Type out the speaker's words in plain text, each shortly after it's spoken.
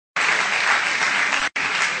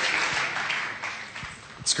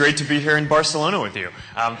It's great to be here in Barcelona with you.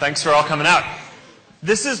 Thanks for all coming out.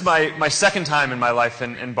 This is my second time in my life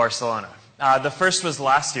in Barcelona. The first was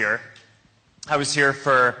last year. I was here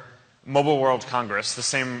for Mobile World Congress, the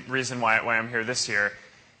same reason why I'm here this year.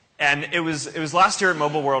 And it was last year at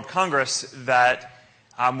Mobile World Congress that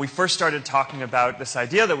we first started talking about this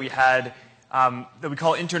idea that we had that we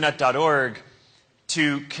call internet.org,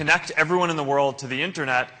 to connect everyone in the world to the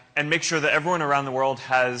internet and make sure that everyone around the world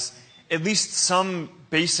has at least some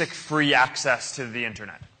basic free access to the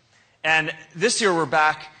internet. And this year we're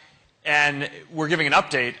back and we're giving an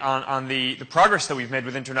update on the progress that we've made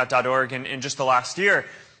with internet.org in just the last year.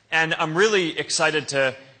 And I'm really excited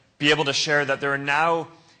to be able to share that there are now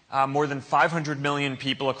more than 500 million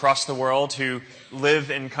people across the world who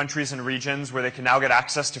live in countries and regions where they can now get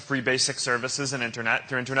access to free basic services and internet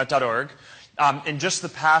through internet.org. In just the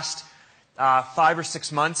past 5 or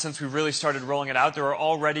 6 months since we've really started rolling it out, there are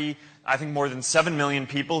already, I think, more than 7 million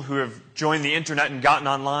people who have joined the internet and gotten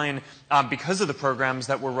online because of the programs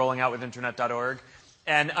that we're rolling out with internet.org.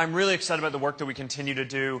 And I'm really excited about the work that we continue to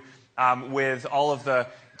do with all of the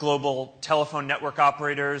global telephone network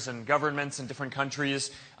operators and governments in different countries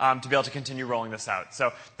to be able to continue rolling this out.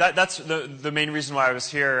 So that's the main reason why I was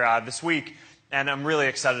here this week, and I'm really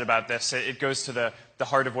excited about this. It goes to the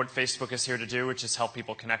heart of what Facebook is here to do, which is help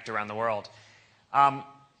people connect around the world.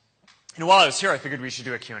 And while I was here, I figured we should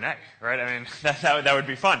do a Q&A, right? I mean, that would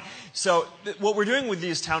be fun. So what we're doing with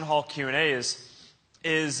these town hall Q&As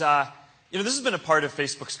is this has been a part of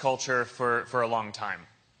Facebook's culture for a long time.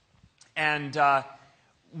 And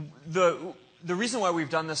the reason why we've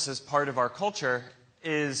done this as part of our culture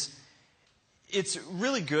is it's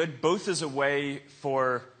really good, both as a way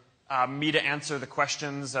for me to answer the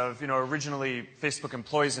questions of, originally Facebook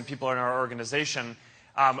employees and people in our organization,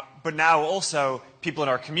 but now also people in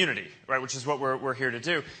our community, right, which is what we're here to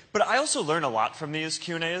do. But I also learn a lot from these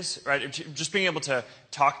Q&As, right? Just being able to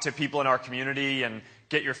talk to people in our community and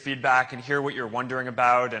get your feedback and hear what you're wondering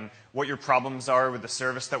about and what your problems are with the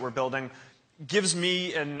service that we're building gives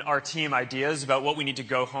me and our team ideas about what we need to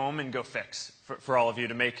go home and go fix for all of you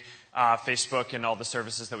to make Facebook and all the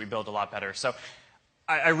services that we build a lot better. So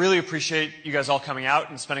I really appreciate you guys all coming out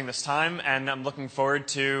and spending this time, and I'm looking forward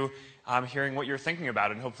to hearing what you're thinking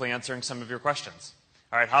about and hopefully answering some of your questions.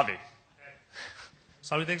 All right, Javi.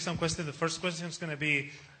 So I'll take some questions. The first question is going to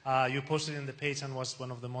be, you posted in the page and was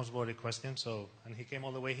one of the most voted questions, and he came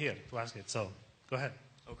all the way here to ask it. So go ahead.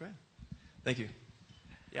 Okay. Thank you.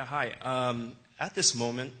 Yeah, hi. At this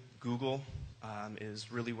moment, Google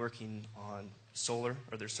is really working on solar,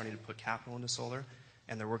 or they're starting to put capital into solar,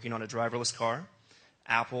 and they're working on a driverless car.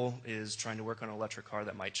 Apple is trying to work on an electric car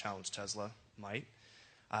that might challenge Tesla,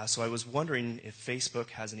 So I was wondering if Facebook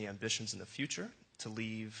has any ambitions in the future to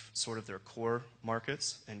leave sort of their core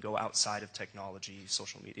markets and go outside of technology,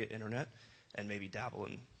 social media, internet, and maybe dabble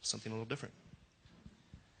in something a little different.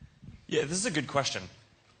 Yeah, this is a good question.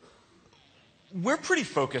 We're pretty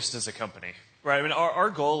focused as a company, right? I mean, our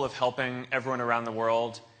goal of helping everyone around the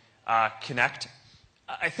world connect,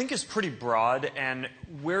 I think, is pretty broad, and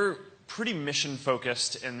we're pretty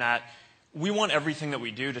mission-focused in that we want everything that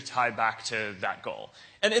we do to tie back to that goal.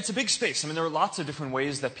 And it's a big space. I mean, there are lots of different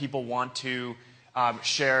ways that people want to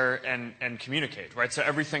share and communicate, right? So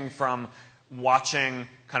everything from watching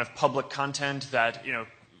kind of public content that,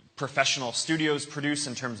 professional studios produce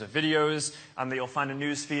in terms of videos that you'll find in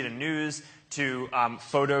news feed and news, to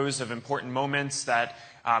photos of important moments that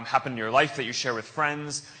happen in your life that you share with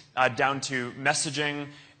friends, down to messaging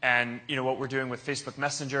and what we're doing with Facebook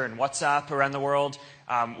Messenger and WhatsApp around the world,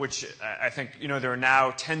 which I think there are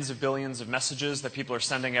now tens of billions of messages that people are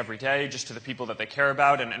sending every day just to the people that they care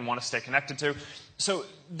about and want to stay connected to. So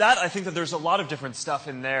I think that there's a lot of different stuff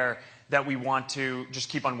in there that we want to just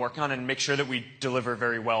keep on working on and make sure that we deliver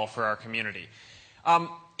very well for our community. At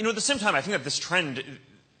the same time, I think that this trend,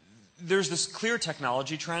 there's this clear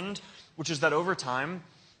technology trend, which is that over time,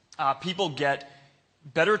 people get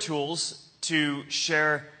better tools to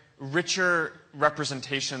share richer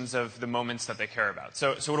representations of the moments that they care about.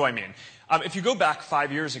 So what do I mean? If you go back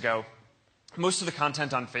 5 years ago, most of the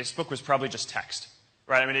content on Facebook was probably just text,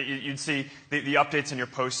 right? I mean, you'd see the updates in your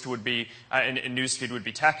post would be, in newsfeed would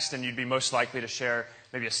be text, and you'd be most likely to share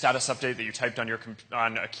maybe a status update that you typed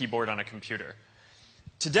on a keyboard on a computer.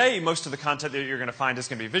 Today, most of the content that you're going to find is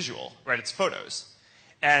going to be visual, right? It's photos.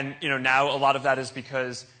 And now a lot of that is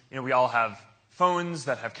because we all have phones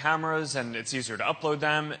that have cameras, and it's easier to upload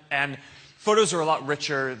them. And photos are a lot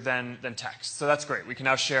richer than text. So that's great. We can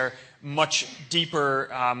now share much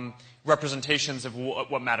deeper representations of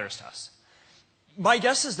what matters to us. My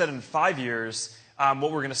guess is that in 5 years,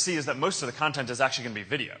 what we're going to see is that most of the content is actually going to be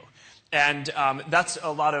video. And that's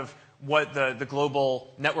a lot of what the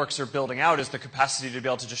global networks are building out, is the capacity to be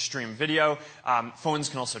able to just stream video. Phones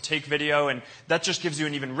can also take video, and that just gives you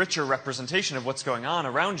an even richer representation of what's going on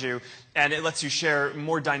around you, and it lets you share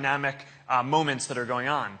more dynamic moments that are going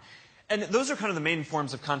on. And those are kind of the main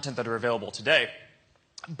forms of content that are available today.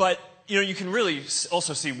 But you can really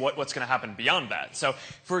also see what's going to happen beyond that. So,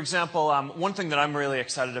 for example, one thing that I'm really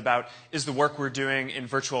excited about is the work we're doing in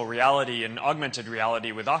virtual reality and augmented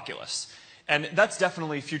reality with Oculus. And that's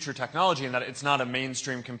definitely future technology in that it's not a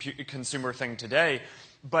mainstream consumer thing today.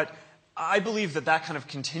 But I believe that that kind of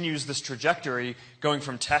continues this trajectory, going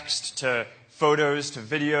from text to photos to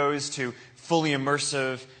videos to fully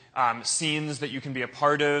immersive scenes that you can be a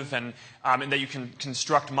part of, and that you can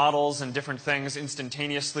construct models and different things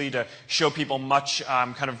instantaneously to show people much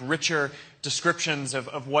kind of richer descriptions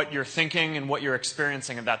of what you're thinking and what you're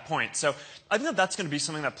experiencing at that point. So I think that that's going to be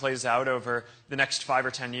something that plays out over the next 5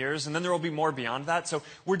 or 10 years, and then there will be more beyond that. So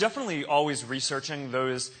we're definitely always researching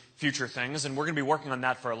those future things, and we're going to be working on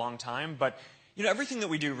that for a long time. But everything that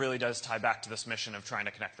we do really does tie back to this mission of trying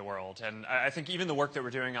to connect the world. And I think even the work that we're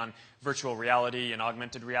doing on virtual reality and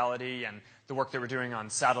augmented reality, and the work that we're doing on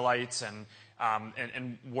satellites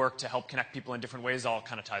and work to help connect people in different ways, all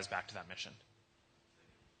kind of ties back to that mission.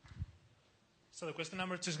 So the question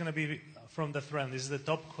number 2 is going to be from the thread. This is the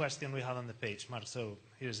top question we have on the page. Mark, so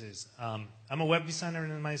here's this. I'm a web designer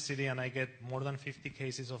in my city, and I get more than 50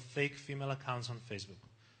 cases of fake female accounts on Facebook.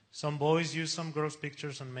 Some boys use some girls'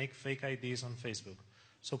 pictures and make fake IDs on Facebook.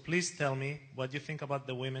 So please tell me what you think about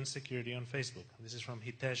the women's security on Facebook. This is from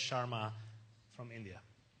Hitesh Sharma from India.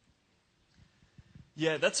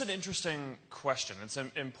 Yeah, that's an interesting question. It's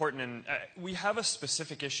important. And we have a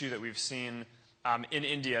specific issue that we've seen in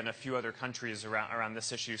India and a few other countries around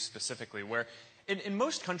this issue specifically, where in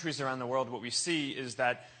most countries around the world, what we see is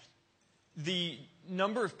that the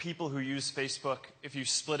number of people who use Facebook, if you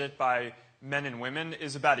split it by men and women,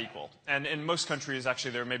 is about equal. And in most countries, actually,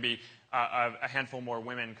 there may be a handful more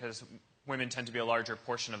women, because women tend to be a larger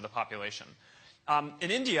portion of the population. In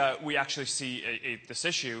India, we actually see this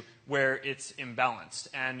issue where it's imbalanced.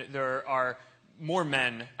 And there are more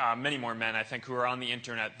men, many more men, I think, who are on the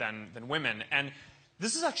internet than women. And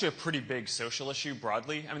this is actually a pretty big social issue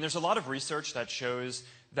broadly. I mean, there's a lot of research that shows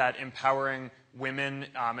that empowering women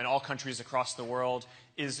in all countries across the world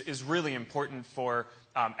is really important for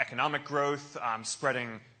economic growth,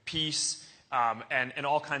 spreading peace, and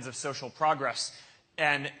all kinds of social progress.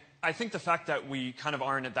 And I think the fact that we kind of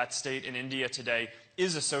aren't at that state in India today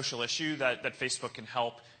is a social issue that Facebook can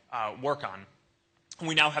help work on.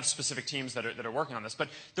 We now have specific teams that are working on this. But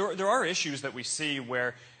there are issues that we see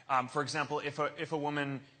where, for example, if a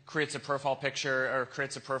woman creates a profile picture or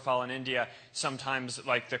creates a profile in India, sometimes,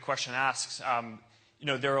 like the question asks,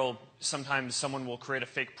 sometimes someone will create a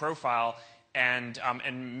fake profile and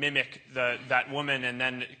mimic that woman, and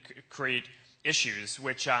then create issues,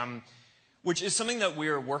 which is something that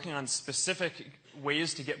we're working on, specific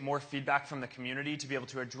ways to get more feedback from the community to be able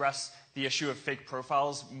to address the issue of fake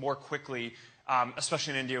profiles more quickly,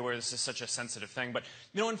 especially in India, where this is such a sensitive thing. But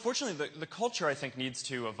unfortunately, the culture, I think, needs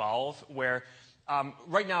to evolve, where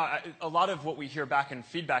right now a lot of what we hear back in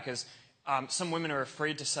feedback is some women are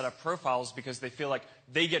afraid to set up profiles because they feel like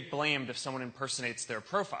they get blamed if someone impersonates their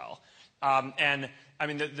profile. And I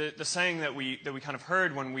mean, the saying that we kind of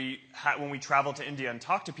heard when we traveled to India and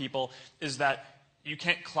talked to people is that you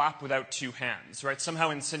can't clap without two hands, right?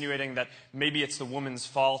 Somehow insinuating that maybe it's the woman's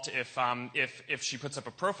fault if she puts up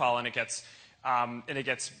a profile and it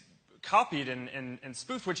gets copied and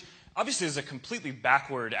spoofed, which obviously is a completely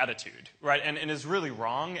backward attitude, right? And is really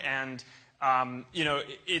wrong. And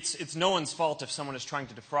it's no one's fault if someone is trying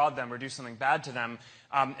to defraud them or do something bad to them.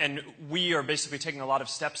 And we are basically taking a lot of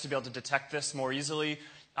steps to be able to detect this more easily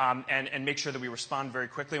and make sure that we respond very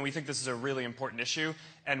quickly. And we think this is a really important issue,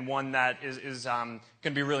 and one that is going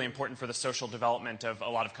to be really important for the social development of a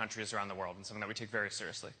lot of countries around the world, and something that we take very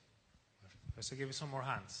seriously. Let's give you some more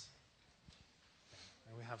hands.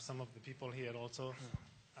 And we have some of the people here also.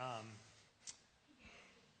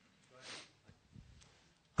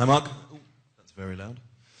 Hi, Mark. Ooh, that's very loud.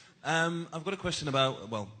 I've got a question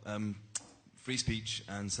about, free speech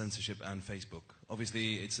and censorship and Facebook.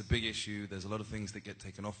 Obviously, it's a big issue. There's a lot of things that get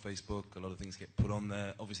taken off Facebook. A lot of things get put on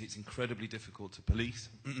there. Obviously, it's incredibly difficult to police.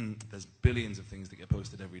 There's billions of things that get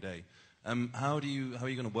posted every day. How are you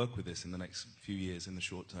going to work with this in the next few years, in the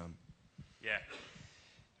short term? Yeah.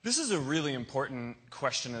 This is a really important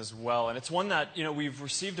question as well, and it's one that we've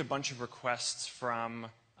received a bunch of requests from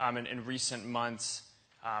in recent months.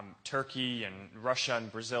 Turkey and Russia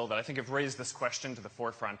and Brazil that I think have raised this question to the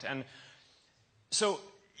forefront. And so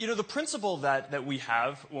the principle that we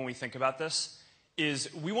have when we think about this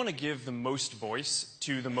is we want to give the most voice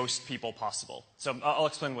to the most people possible. So I'll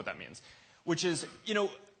explain what that means, which is,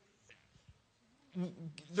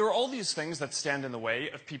 there are all these things that stand in the way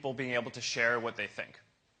of people being able to share what they think.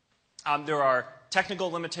 There are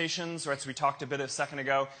technical limitations, right? So we talked a second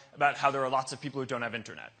ago about how there are lots of people who don't have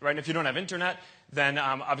internet, right? And if you don't have internet, then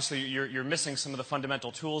obviously you're missing some of the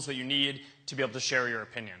fundamental tools that you need to be able to share your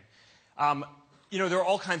opinion. There are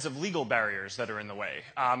all kinds of legal barriers that are in the way.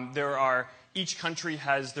 Each country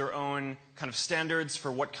has their own kind of standards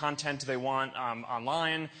for what content they want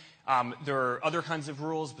online. There are other kinds of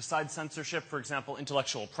rules besides censorship, for example,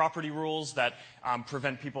 intellectual property rules that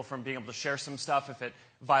prevent people from being able to share some stuff if it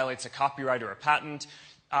violates a copyright or a patent.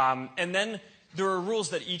 And then there are rules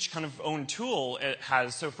that each kind of own tool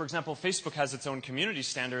has. So, for example, Facebook has its own community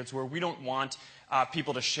standards where we don't want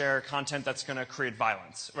people to share content that's going to create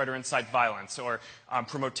violence, right, or incite violence, or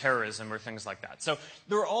promote terrorism, or things like that. So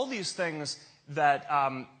there are all these things that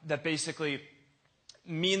basically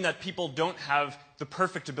mean that people don't have the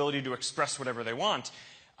perfect ability to express whatever they want.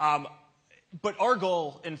 But our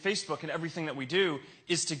goal in Facebook and everything that we do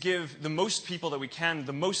is to give the most people that we can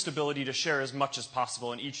the most ability to share as much as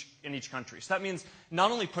possible in each country. So that means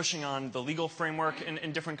not only pushing on the legal framework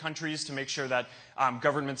in different countries to make sure that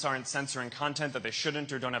governments aren't censoring content that they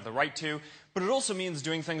shouldn't or don't have the right to, but it also means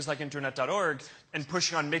doing things like internet.org and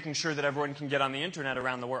pushing on making sure that everyone can get on the internet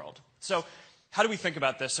around the world. So how do we think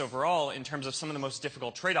about this overall in terms of some of the most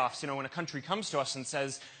difficult trade-offs? When a country comes to us and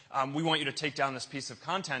says, we want you to take down this piece of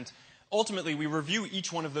content, ultimately, we review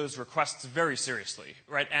each one of those requests very seriously,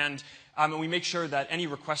 right? And we make sure that any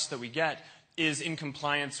request that we get is in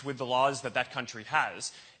compliance with the laws that country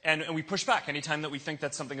has. And we push back anytime that we think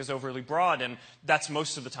that something is overly broad, and that's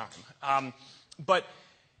most of the time. But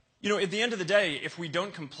at the end of the day, if we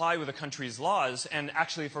don't comply with a country's laws, and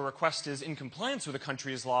actually if a request is in compliance with a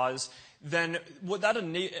country's laws, then what that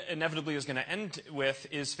inevitably is going to end with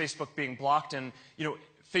is Facebook being blocked and,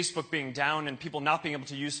 Facebook being down and people not being able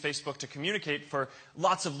to use Facebook to communicate for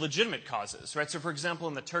lots of legitimate causes, right? So, for example,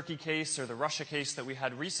 in the Turkey case or the Russia case that we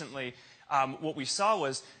had recently, what we saw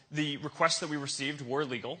was the requests that we received were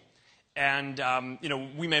legal. And,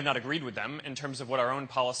 we may have not agreed with them in terms of what our own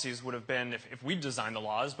policies would have been if we'd designed the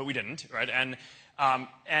laws, but we didn't, right?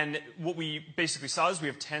 And what we basically saw is we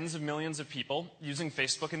have tens of millions of people using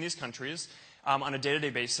Facebook in these countries on a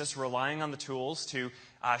day-to-day basis, relying on the tools to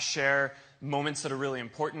share moments that are really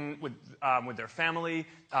important with their family,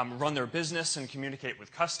 run their business and communicate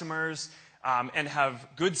with customers, and have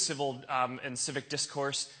good civil and civic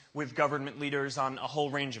discourse with government leaders on a whole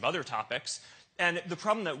range of other topics. And the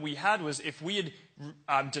problem that we had was if we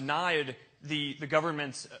had denied the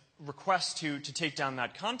government's request to take down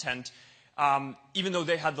that content, even though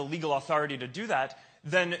they had the legal authority to do that,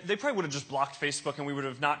 then they probably would have just blocked Facebook, and we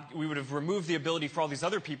would have removed the ability for all these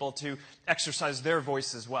other people to exercise their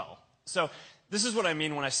voice as well. So this is what I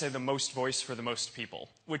mean when I say the most voice for the most people,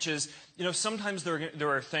 which is, sometimes there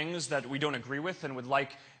are things that we don't agree with and would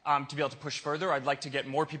like to be able to push further. I'd like to get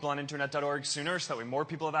more people on internet.org sooner so that way more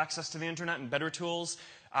people have access to the internet and better tools.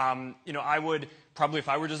 I would probably, if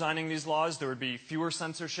I were designing these laws, there would be fewer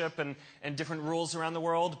censorship and different rules around the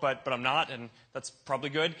world, but I'm not, and that's probably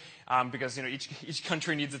good because each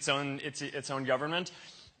country needs its own government.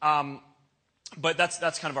 But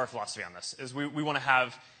that's kind of our philosophy on this, is we want to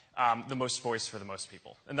have the most voice for the most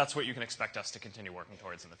people. And that's what you can expect us to continue working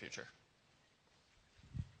towards in the future.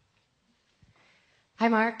 Hi,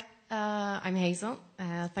 Mark. I'm Hazel.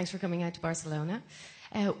 Thanks for coming out to Barcelona.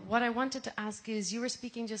 What I wanted to ask is, you were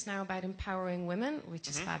speaking just now about empowering women, which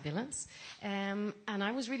is fabulous. And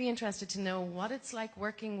I was really interested to know what it's like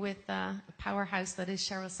working with a powerhouse that is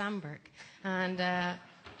Sheryl Sandberg. And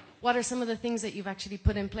what are some of the things that you've actually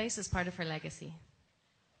put in place as part of her legacy?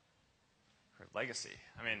 Her legacy?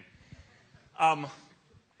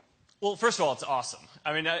 Well, first of all, it's awesome.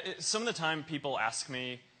 Some of the time people ask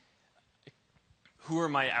me, who are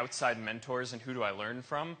my outside mentors and who do I learn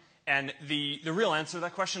from? And the real answer to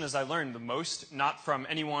that question is I learn the most, not from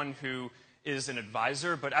anyone who is an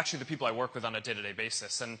advisor, but actually the people I work with on a day-to-day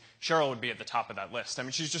basis. And Sheryl would be at the top of that list.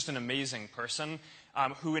 She's just an amazing person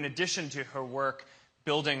who, in addition to her work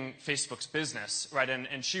building Facebook's business, right,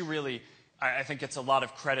 and she really, I think, gets a lot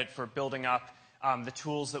of credit for building up the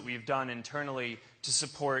tools that we've done internally to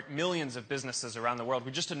support millions of businesses around the world.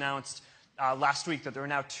 We just announced last week that there are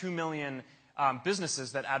now 2 million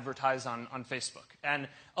businesses that advertise on Facebook. And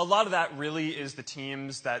a lot of that really is the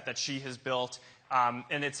teams that she has built,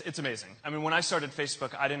 and it's amazing. When I started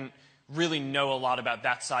Facebook, I didn't really know a lot about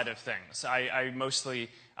that side of things. I mostly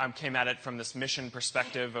came at it from this mission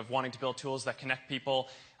perspective of wanting to build tools that connect people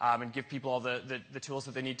and give people all the tools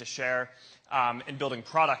that they need to share, and building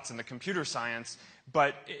products in the computer science.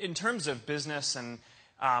 But in terms of business and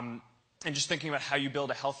just thinking about how you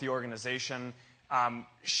build a healthy organization,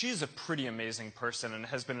 she's a pretty amazing person and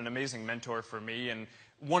has been an amazing mentor for me, and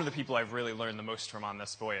one of the people I've really learned the most from on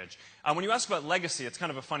this voyage. When you ask about legacy, it's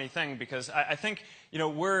kind of a funny thing because I think,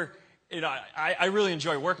 I really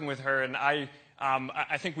enjoy working with her, and I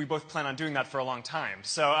think we both plan on doing that for a long time.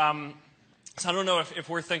 So I don't know if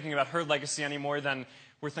we're thinking about her legacy any more than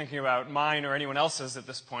we're thinking about mine or anyone else's at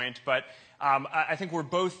this point, but I think we're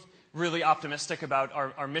both really optimistic about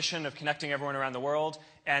our mission of connecting everyone around the world,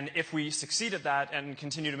 and if we succeed at that and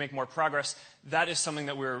continue to make more progress, that is something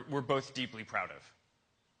that we're both deeply proud of.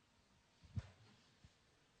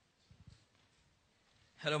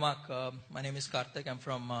 Hello, Mark. My name is Karthik. I'm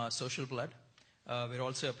from Social Blood. We're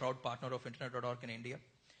also a proud partner of Internet.org in India.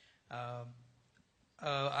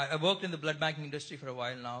 I worked in the blood banking industry for a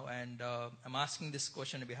while now, and I'm asking this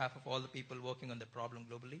question on behalf of all the people working on the problem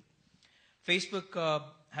globally. Facebook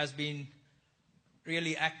has been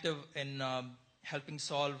really active in helping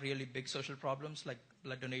solve really big social problems like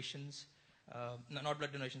blood donations, not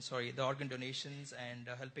blood donations, sorry, the organ donations, and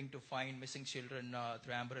helping to find missing children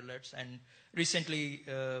through Amber Alerts, and recently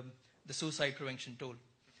the suicide prevention tool.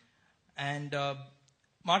 And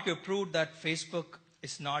Mark, you proved that Facebook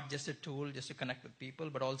is not just a tool just to connect with people,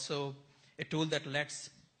 but also a tool that lets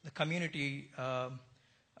the community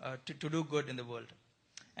to do good in the world.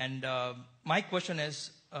 And my question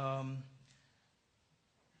is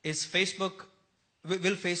Facebook,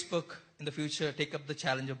 will Facebook in the future take up the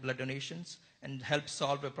challenge of blood donations and help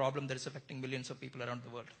solve a problem that is affecting millions of people around the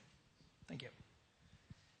world? Thank you.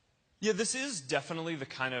 Yeah, this is definitely the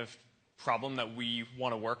kind of problem that we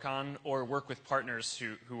want to work on, or work with partners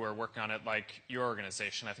who are working on it, like your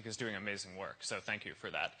organization, I think, is doing amazing work. So thank you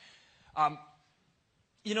for that.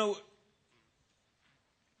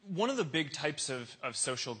 One of the big types of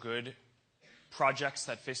social good projects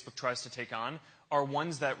that Facebook tries to take on are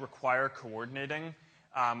ones that require coordinating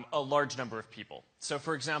a large number of people. So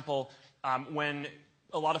for example, when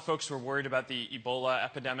a lot of folks were worried about the Ebola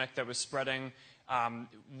epidemic that was spreading,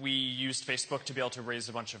 we used Facebook to be able to raise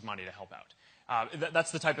a bunch of money to help out.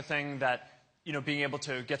 That's the type of thing that, being able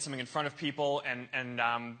to get something in front of people and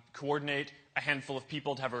coordinate a handful of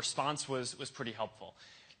people to have a response was pretty helpful.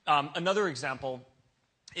 Another example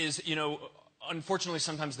is, unfortunately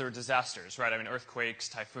sometimes there are disasters, right? I mean, earthquakes,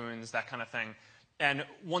 typhoons, that kind of thing. And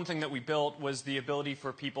one thing that we built was the ability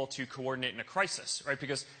for people to coordinate in a crisis, right?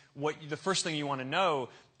 Because the first thing you want to know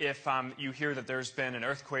if you hear that there's been an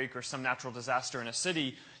earthquake or some natural disaster in a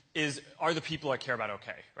city is, are the people I care about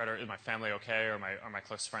okay, right? Or is my family okay? Or are my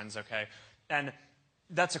close friends okay? And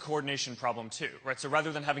that's a coordination problem too, right? So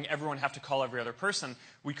rather than having everyone have to call every other person,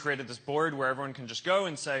 we created this board where everyone can just go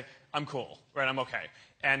and say, I'm cool, right? I'm okay.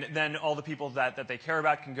 And then all the people that they care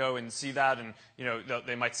about can go and see that, and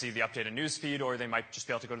they might see the updated news feed, or they might just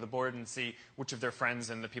be able to go to the board and see which of their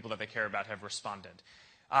friends and the people that they care about have responded.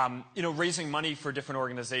 Raising money for different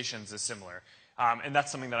organizations is similar. And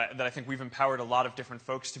that's something that I think we've empowered a lot of different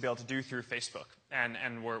folks to be able to do through Facebook.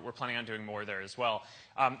 And we're planning on doing more there as well.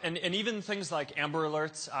 And even things like Amber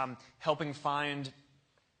Alerts, helping find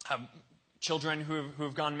children who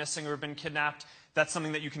have gone missing or have been kidnapped. That's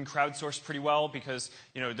something that you can crowdsource pretty well because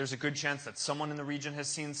there's a good chance that someone in the region has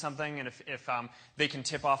seen something, and if they can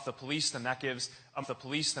tip off the police, then that gives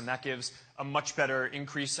a much better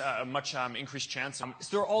increase, increased chance. So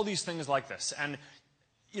there are all these things like this, and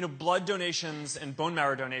blood donations and bone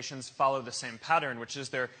marrow donations follow the same pattern, which is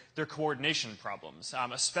their coordination problems,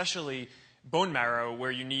 especially bone marrow,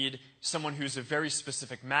 where you need someone who's a very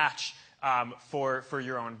specific match for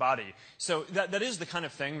your own body. So that is the kind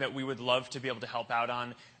of thing that we would love to be able to help out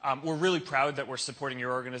on. We're really proud that we're supporting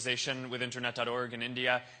your organization with Internet.org in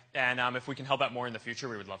India, and if we can help out more in the future,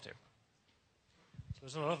 we would love to.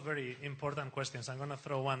 There's a lot of very important questions. I'm going to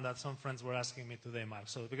throw one that some friends were asking me today, Mark.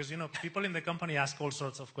 So, because, people in the company ask all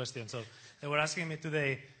sorts of questions. So they were asking me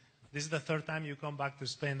today, this is the third time you come back to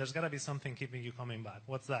Spain. There's got to be something keeping you coming back.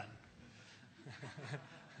 What's that?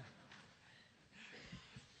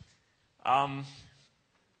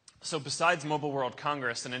 So besides Mobile World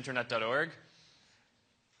Congress and Internet.org,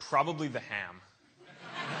 probably the ham.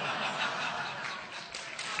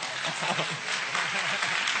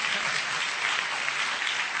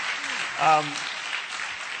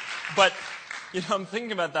 But, I'm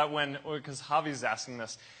thinking about that because Javi's asking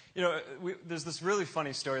this. There's this really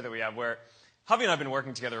funny story that we have where Javi and I have been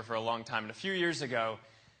working together for a long time. And a few years ago,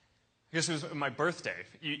 guess it was my birthday,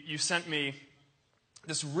 you sent me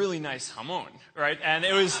this really nice jamon, right? And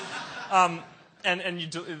it was, and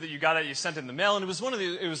you got it, you sent it in the mail, and it was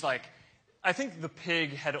it was like, I think the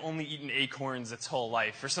pig had only eaten acorns its whole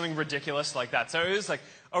life, or something ridiculous like that. So it was like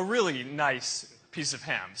a really nice piece of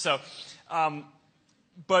ham. So,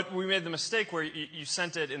 but we made the mistake where you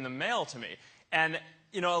sent it in the mail to me. And,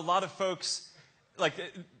 a lot of folks, like,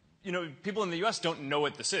 people in the U.S. don't know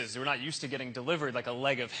what this is. We're not used to getting delivered like a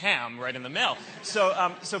leg of ham right in the mail.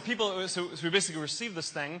 So, so we basically received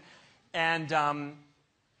this thing, and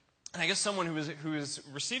I guess someone who was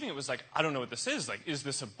receiving it was like, I don't know what this is. Like, is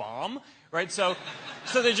this a bomb? Right? So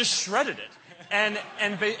they just shredded it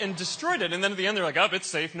and destroyed it. And then at the end, they're like, oh, it's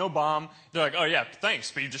safe, no bomb. They're like, oh yeah,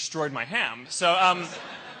 thanks, but you destroyed my ham. So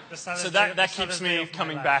that keeps me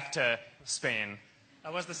coming back to Spain.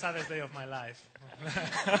 That was the saddest day of my life.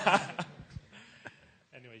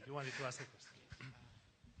 Anyway, you wanted to ask a question.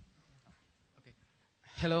 Okay.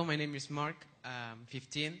 Hello, my name is Mark. I'm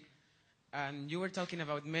 15. And you were talking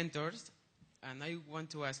about mentors. And I want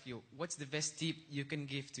to ask you, what's the best tip you can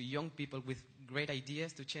give to young people with great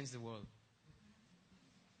ideas to change the world?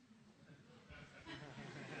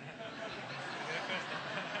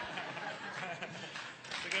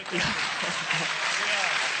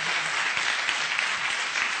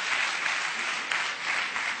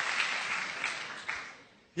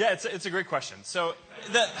 Yeah, it's a great question. So,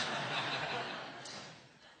 there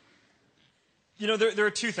are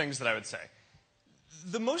two things that I would say.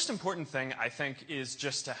 The most important thing, I think, is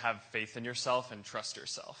just to have faith in yourself and trust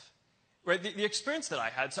yourself. Right? The experience that I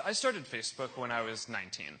had, so I started Facebook when I was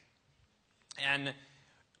 19. And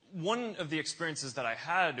one of the experiences that I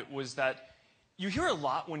had was that you hear a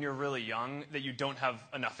lot when you're really young that you don't have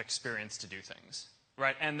enough experience to do things,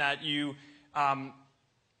 right? And that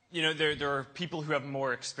there are people who have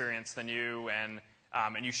more experience than you, and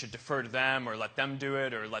you should defer to them, or let them do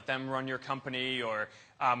it, or let them run your company, or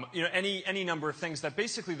any number of things. That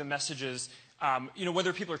basically the message is,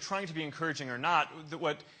 whether people are trying to be encouraging or not,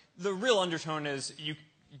 what the real undertone is, you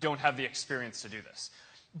don't have the experience to do this.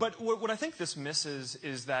 But what I think this misses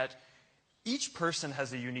is that each person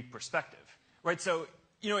has a unique perspective, right? So,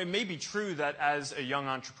 it may be true that as a young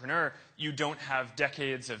entrepreneur, you don't have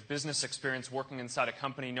decades of business experience working inside a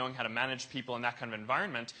company, knowing how to manage people in that kind of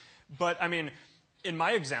environment. But, I mean, in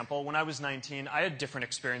my example, when I was 19, I had different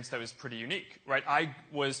experience that was pretty unique, right? I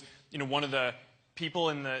was, one of the people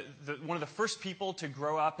one of the first people to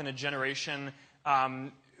grow up in a generation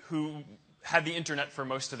who had the internet for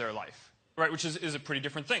most of their life, right? Which is a pretty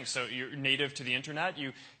different thing. So you're native to the internet.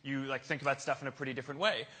 You like think about stuff in a pretty different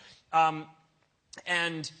way.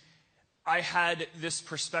 And I had this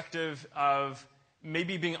perspective of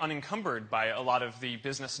maybe being unencumbered by a lot of the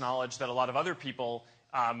business knowledge that a lot of other people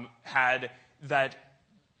had, that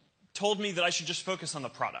told me that I should just focus on the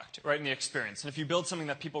product, right, and the experience. And if you build something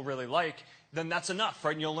that people really like, then that's enough,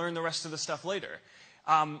 right, and you'll learn the rest of the stuff later.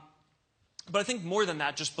 But I think more than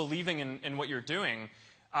that, just believing in what you're doing,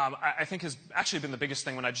 I think has actually been the biggest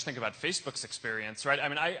thing when I just think about Facebook's experience, right? I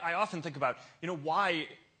mean, I often think about, why,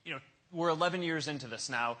 we're 11 years into this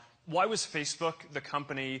now. Why was Facebook the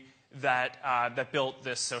company that built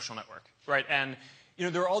this social network, right? And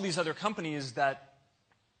there are all these other companies that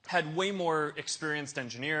had way more experienced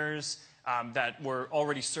engineers that were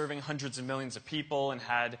already serving hundreds of millions of people and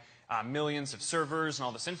had millions of servers and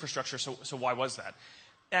all this infrastructure. So why was that?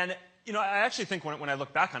 And I actually think when I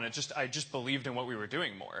look back on it, I just believed in what we were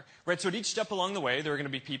doing more, right? So at each step along the way, there are going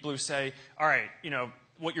to be people who say, all right,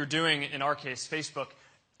 what you're doing, in our case, Facebook,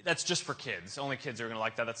 that's just for kids. Only kids are going to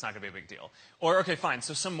like that. That's not going to be a big deal. Or, okay, fine.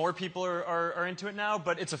 So some more people are into it now,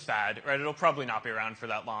 but it's a fad, right? It'll probably not be around for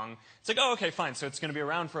that long. It's like, oh, okay, fine. So it's going to be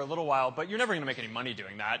around for a little while, but you're never going to make any money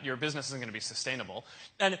doing that. Your business isn't going to be sustainable.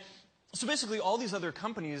 And so basically all these other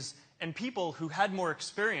companies and people who had more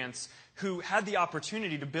experience, who had the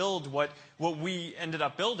opportunity to build what we ended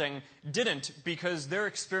up building, didn't, because their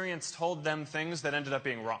experience told them things that ended up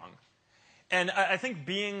being wrong. And I think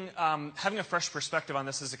having a fresh perspective on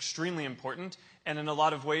this is extremely important, and in a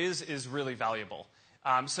lot of ways is really valuable.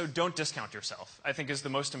 So don't discount yourself, I think, is the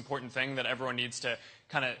most important thing that everyone needs to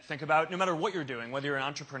kind of think about, no matter what you're doing, whether you're an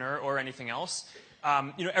entrepreneur or anything else.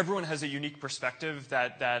 Everyone has a unique perspective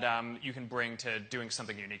that you can bring to doing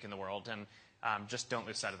something unique in the world, and just don't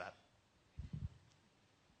lose sight of that.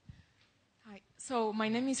 Hi. So my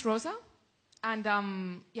name is Rosa, and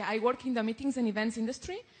I work in the meetings and events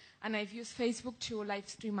industry. And I've used Facebook to live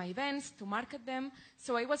stream my events, to market them.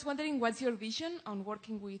 So I was wondering, what's your vision on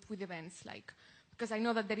working with events? Because I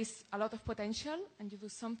know that there is a lot of potential, and you do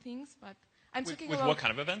some things, but I'm talking With about what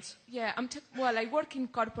kind of events? Yeah, well, I work in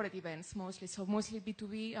corporate events mostly, so mostly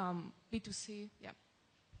B2B, B2C, yeah.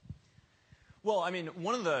 Well, I mean,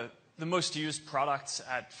 one of the most used products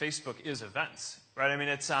at Facebook is events, right? I mean,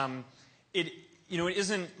 it's it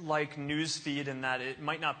isn't like newsfeed in that it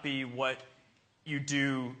might not be what you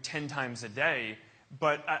do 10 times a day,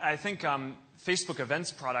 but I think Facebook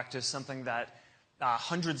events product is something that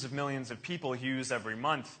hundreds of millions of people use every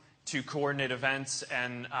month to coordinate events,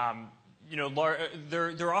 and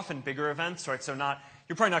they're often bigger events, right? So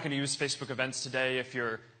you're probably not going to use Facebook events today if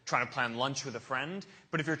you're trying to plan lunch with a friend,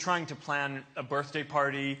 but if you're trying to plan a birthday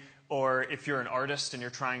party, or if you're an artist and you're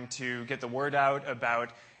trying to get the word out about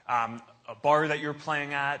a bar that you're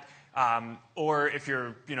playing at, or if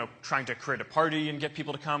you're trying to create a party and get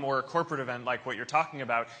people to come, or a corporate event like what you're talking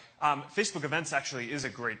about, Facebook events actually is a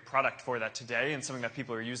great product for that today, and something that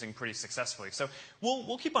people are using pretty successfully. So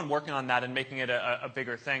we'll keep on working on that and making it a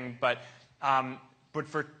bigger thing. But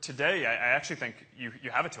for today, I actually think you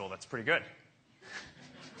have a tool that's pretty good.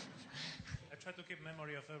 I try to keep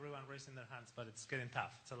memory of everyone raising their hands, but it's getting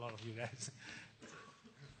tough. It's a lot of you guys.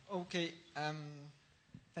 Okay.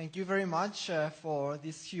 Thank you very much for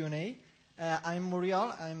this Q&A. I'm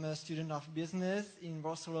Muriel. I'm a student of business in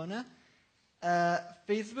Barcelona.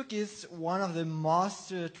 Facebook is one of the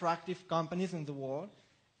most attractive companies in the world,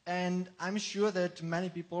 and I'm sure that many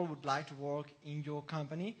people would like to work in your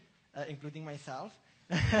company, including myself.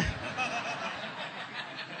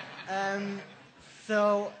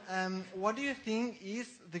 So what do you think is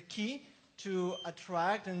the key to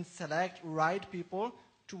attract and select right people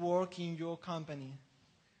to work in your company?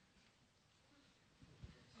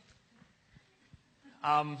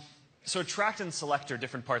 So attract and select are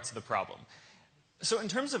different parts of the problem. So in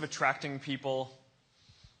terms of attracting people,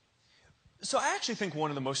 so I actually think one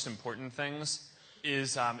of the most important things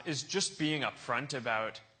is just being upfront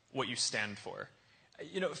about what you stand for.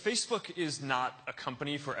 Facebook is not a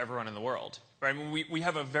company for everyone in the world, right? I mean, we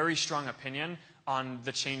have a very strong opinion on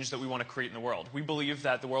the change that we want to create in the world. We believe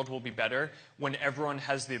that the world will be better when everyone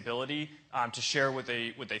has the ability to share what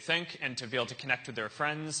they think, and to be able to connect with their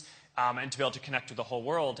friends, and to be able to connect with the whole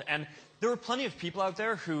world. And there are plenty of people out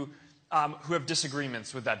there who have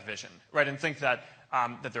disagreements with that vision, right? And think that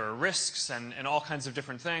there are risks and all kinds of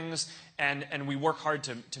different things, and we work hard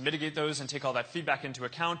to mitigate those and take all that feedback into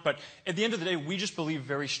account. But at the end of the day, we just believe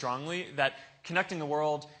very strongly that connecting the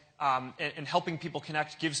world and helping people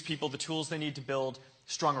connect gives people the tools they need to build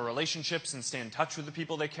stronger relationships and stay in touch with the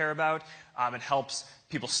people they care about. It helps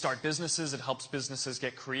people start businesses. It helps businesses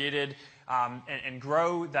get created and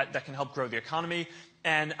grow. That can help grow the economy.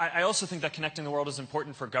 And I also think that connecting the world is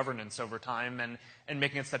important for governance over time, and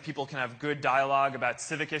making it so that people can have good dialogue about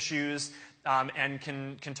civic issues, and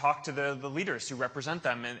can talk to the leaders who represent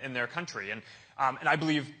them in their country. And I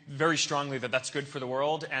believe very strongly that that's good for the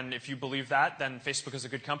world. And if you believe that, then Facebook is a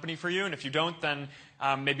good company for you. And if you don't, then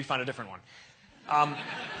maybe find a different one.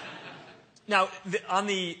 Now, on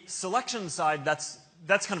the selection side, that's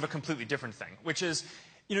kind of a completely different thing, which is,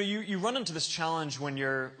 you run into this challenge when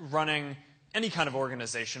you're running any kind of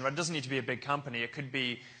organization, but it doesn't need to be a big company. It could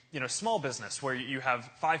be, small business where you have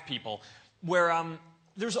 5 people, where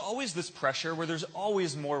there's always this pressure, where there's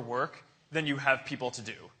always more work than you have people to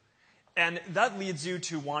do. And that leads you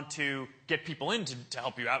to want to get people in to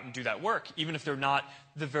help you out and do that work, even if they're not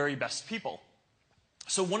the very best people.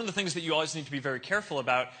 So one of the things that you always need to be very careful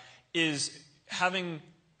about is having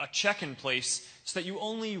a check in place so that you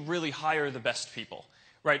only really hire the best people.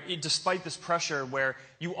 Right, despite this pressure where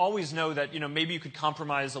you always know that maybe you could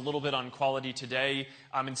compromise a little bit on quality today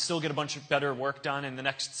and still get a bunch of better work done in the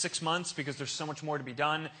next 6 months because there's so much more to be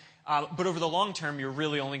done. But over the long term, you're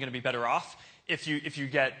really only going to be better off if you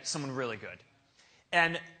get someone really good.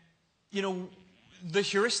 And the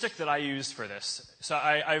heuristic that I use for this, so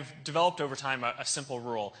I've developed over time a simple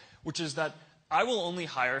rule, which is that I will only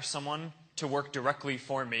hire someone to work directly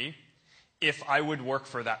for me if I would work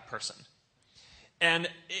for that person. And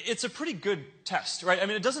it's a pretty good test, right? I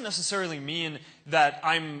mean, it doesn't necessarily mean that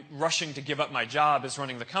I'm rushing to give up my job as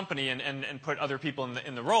running the company and put other people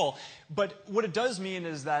in the role. But what it does mean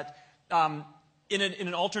is that in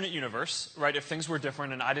an alternate universe, right, if things were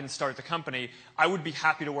different and I didn't start the company, I would be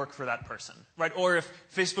happy to work for that person, right? Or if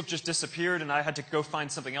Facebook just disappeared and I had to go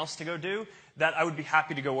find something else to go do, that I would be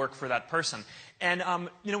happy to go work for that person. And,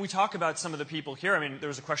 we talk about some of the people here. I mean, there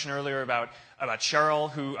was a question earlier about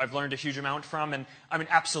Cheryl, who I've learned a huge amount from. And, I mean,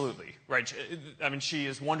 absolutely, right? I mean, she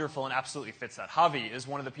is wonderful and absolutely fits that. Javi is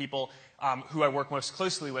one of the people who I work most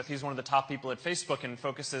closely with. He's one of the top people at Facebook and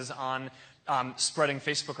focuses on spreading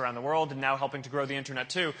Facebook around the world and now helping to grow the internet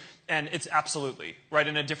too. And it's absolutely, right,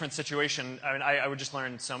 in a different situation. I mean, I would just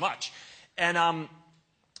learn so much. And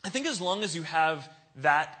I think as long as you have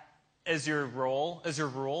that as your rule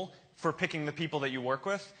for picking the people that you work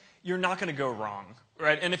with, you're not going to go wrong,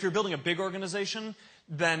 right? And if you're building a big organization,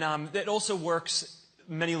 then it also works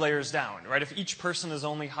many layers down, right? If each person is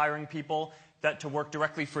only hiring people to work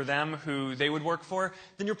directly for them who they would work for,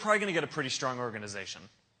 then you're probably going to get a pretty strong organization.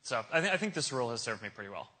 So I think this rule has served me pretty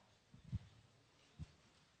well.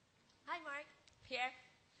 Hi, Mark. Pierre.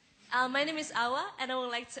 My name is Awa, and I would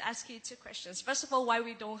like to ask you 2 questions. First of all, why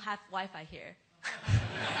we don't have Wi-Fi here?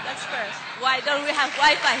 That's first. Why don't we have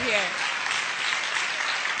Wi-Fi here?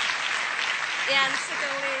 And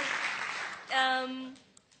secondly,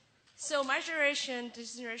 so my generation,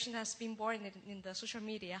 this generation has been born in the social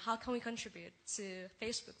media. How can we contribute to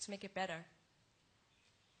Facebook to make it better?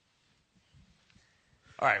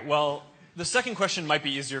 All right, well, the second question might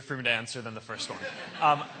be easier for me to answer than the first one.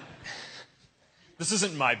 This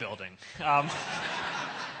isn't my building. I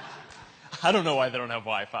don't know why they don't have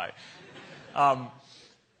Wi-Fi.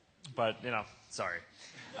 But, sorry.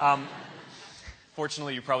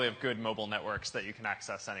 Fortunately, you probably have good mobile networks that you can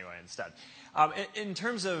access anyway instead. In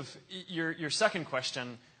terms of your second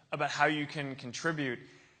question about how you can contribute,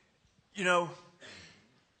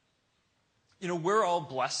 we're all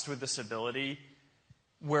blessed with this ability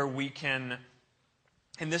where we can,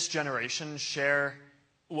 in this generation, share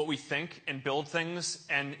what we think and build things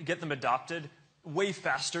and get them adopted way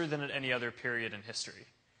faster than at any other period in history.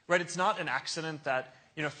 Right? It's not an accident that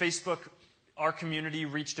Facebook, our community,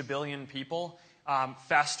 reached 1 billion people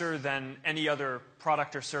faster than any other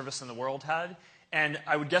product or service in the world had. And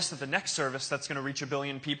I would guess that the next service that's going to reach 1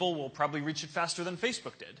 billion people will probably reach it faster than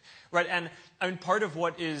Facebook did. Right? And I mean, part of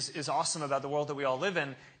what is awesome about the world that we all live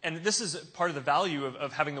in, and this is part of the value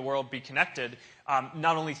of having the world be connected,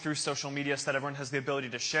 not only through social media so that everyone has the ability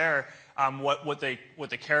to share what they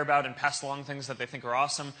care about and pass along things that they think are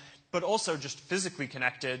awesome, but also just physically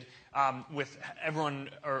connected with everyone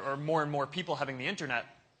or more and more people having the internet,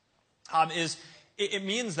 it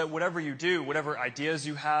means that whatever you do, whatever ideas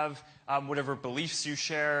you have, whatever beliefs you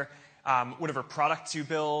share, whatever products you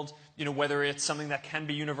build, whether it's something that can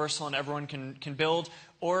be universal and everyone can build,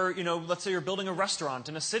 or let's say you're building a restaurant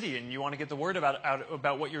in a city and you want to get the word out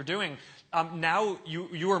about what you're doing, now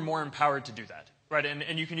you are more empowered to do that, right?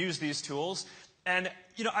 And you can use these tools. And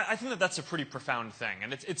I think that that's a pretty profound thing,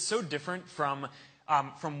 and it's so different from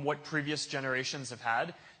what previous generations have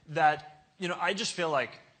had that I just feel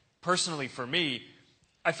like, personally for me,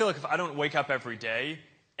 I feel like if I don't wake up every day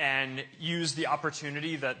and use the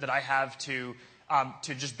opportunity that I have to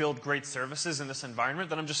just build great services in this environment,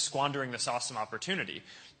 then I'm just squandering this awesome opportunity.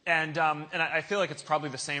 And I feel like it's probably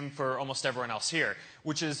the same for almost everyone else here,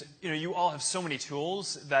 which is you all have so many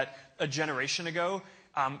tools that a generation ago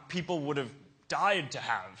people would have died to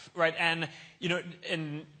have, right? And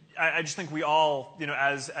and I just think we all,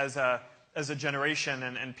 as a generation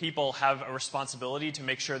and people have a responsibility to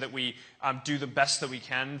make sure that we do the best that we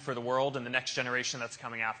can for the world and the next generation that's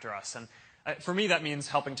coming after us. And for me, that means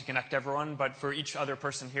helping to connect everyone. But for each other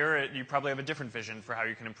person here, you probably have a different vision for how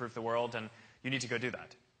you can improve the world, and you need to go do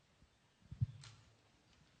that.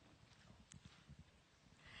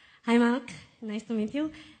 Hi, Mark. Nice to meet you.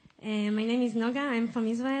 My name is Noga. I'm from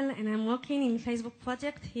Israel, and I'm working in Facebook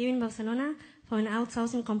project here in Barcelona for an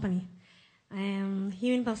outsourcing company.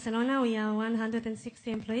 Here in Barcelona, we are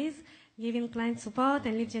 160 employees, giving client support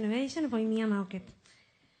and lead generation for EMEA market.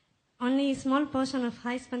 Only a small portion of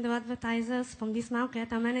high-spender advertisers from this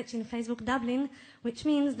market are managed in Facebook Dublin, which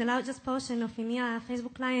means the largest portion of EMEA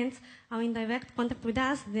Facebook clients are in direct contact with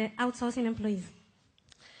us, the outsourcing employees.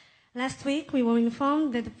 Last week, we were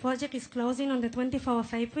informed that the project is closing on the 24th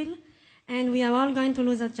of April, and we are all going to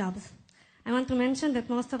lose our jobs. I want to mention that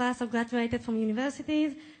most of us have graduated from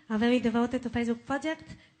universities, are very devoted to Facebook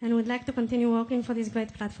project, and would like to continue working for this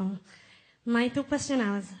great platform. My 2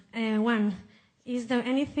 questions are, 1, is there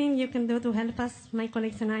anything you can do to help us, my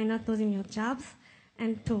colleagues and I, not losing your jobs?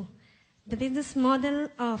 And 2, the business model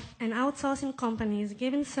of an outsourcing companies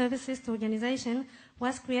giving services to organizations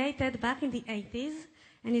was created back in the 80s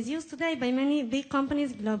and is used today by many big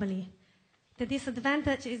companies globally. The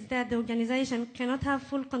disadvantage is that the organization cannot have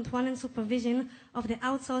full control and supervision of the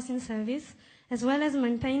outsourcing service, as well as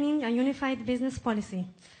maintaining a unified business policy.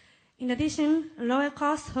 In addition, lower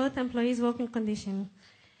costs hurt employees' working conditions.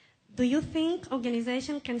 Do you think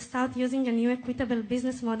organizations can start using a new equitable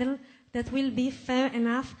business model that will be fair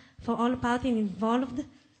enough for all parties involved?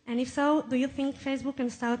 And if so, do you think Facebook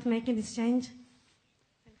can start making this change?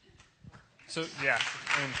 So, yeah.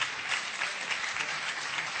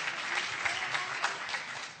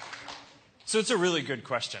 So it's a really good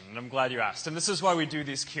question, and I'm glad you asked. And this is why we do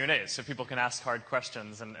these Q&As, so people can ask hard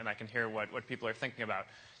questions and I can hear what people are thinking about.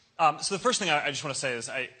 So the first thing I just want to say is,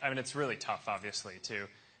 I mean, it's really tough, obviously,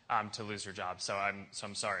 to lose your job. So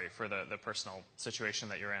I'm sorry for the personal situation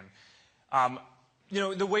that you're in.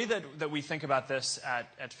 The way that we think about this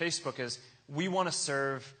at Facebook is we want to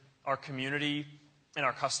serve our community and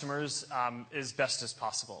our customers as best as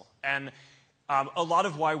possible. And a lot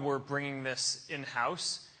of why we're bringing this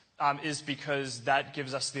in-house is because that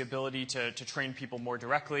gives us the ability to train people more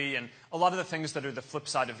directly, and a lot of the things that are the flip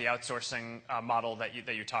side of the outsourcing model that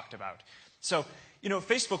you talked about. So,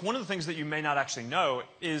 Facebook, one of the things that you may not actually know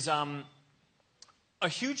is a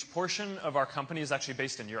huge portion of our company is actually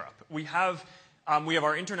based in Europe. We have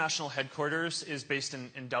our international headquarters is based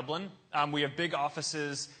in Dublin. We have big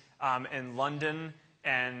offices in London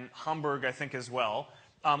and Hamburg, I think, as well.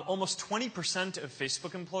 Almost 20% of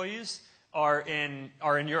Facebook employees are in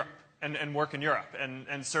Europe and work in Europe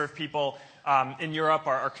and serve people in Europe,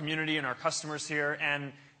 our community and our customers here,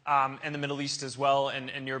 and the Middle East as well, and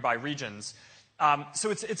nearby regions.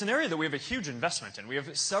 So it's an area that we have a huge investment in. We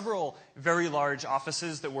have several very large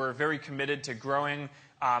offices that we're very committed to growing.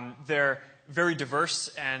 They're very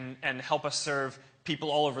diverse and help us serve people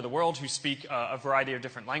all over the world who speak a variety of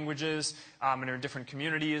different languages and are in different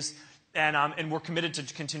communities. And we're committed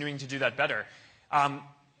to continuing to do that better.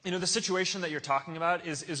 The situation that you're talking about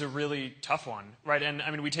is a really tough one, right? And I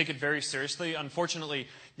mean, we take it very seriously. Unfortunately,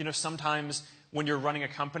 sometimes when you're running a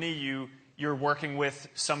company, you're working with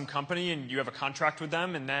some company and you have a contract with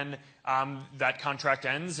them, and then that contract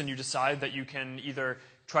ends and you decide that you can either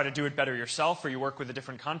try to do it better yourself or you work with a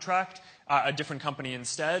different company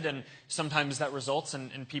instead, and sometimes that results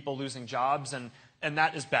in people losing jobs, and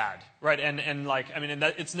that is bad, right? And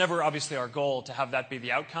it's never obviously our goal to have that be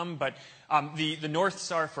the outcome, but the North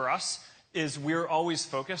Star for us is we're always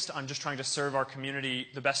focused on just trying to serve our community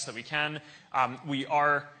the best that we can. We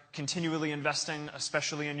are continually investing,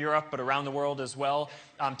 especially in Europe, but around the world as well,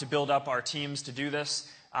 to build up our teams to do this,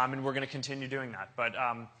 and we're going to continue doing that. But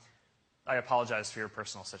I apologize for your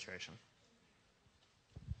personal situation.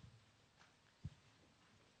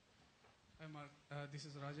 Hi, Mark. This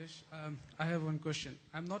is Rajesh. I have one question.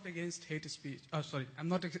 I'm not against hate speech. I'm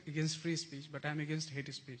not against free speech, but I'm against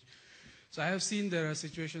hate speech. So I have seen there are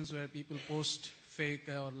situations where people post fake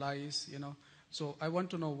or lies, So I want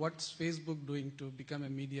to know what's Facebook doing to become a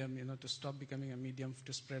medium, to stop becoming a medium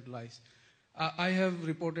to spread lies. I have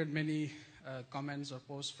reported many comments or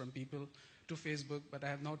posts from people to Facebook, but I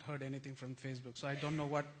have not heard anything from Facebook. So I don't know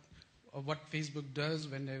what Facebook does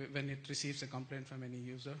when it receives a complaint from any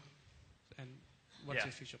user, and what's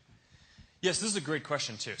your future plan? Yes, this is a great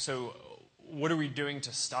question too. So what are we doing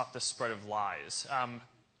to stop the spread of lies?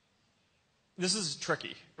 This is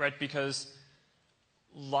tricky, right? Because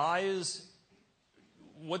lies,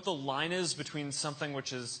 what the line is between something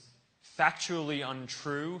which is factually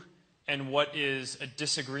untrue and what is a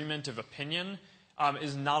disagreement of opinion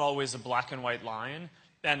is not always a black and white line.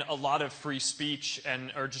 And a lot of free speech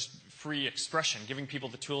or just free expression, giving people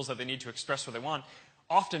the tools that they need to express what they want,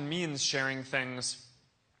 often means sharing things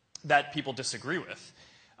that people disagree with.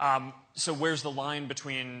 So where's the line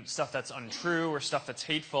between stuff that's untrue or stuff that's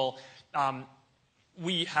hateful?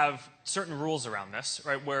 We have certain rules around this,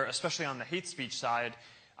 right? Where, especially on the hate speech side,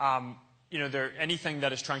 anything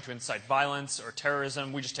that is trying to incite violence or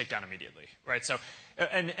terrorism, we just take down immediately, right? So,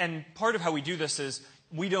 and part of how we do this is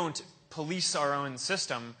we don't police our own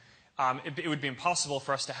system. It would be impossible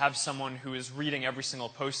for us to have someone who is reading every single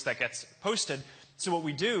post that gets posted. So what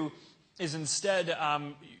we do is instead,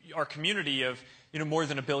 our community of more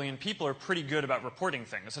than 1 billion people are pretty good about reporting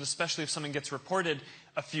things, and especially if something gets reported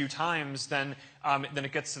a few times, then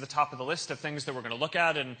it gets to the top of the list of things that we're going to look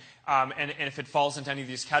at, and if it falls into any of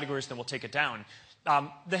these categories, then we'll take it down.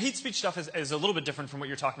 The hate speech stuff is a little bit different from what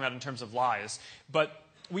you're talking about in terms of lies, but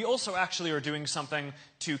we also actually are doing something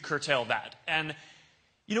to curtail that. And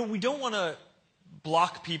we don't want to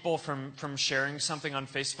block people from sharing something on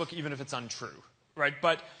Facebook, even if it's untrue, right?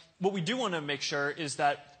 But what we do want to make sure is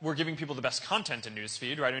that we're giving people the best content in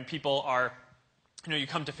Newsfeed, right? I mean, people are, you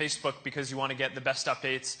come to Facebook because you want to get the best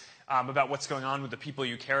updates about what's going on with the people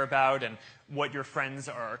you care about and what your friends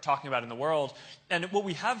are talking about in the world. And what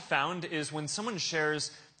we have found is when someone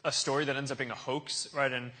shares a story that ends up being a hoax,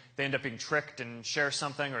 right, and they end up being tricked and share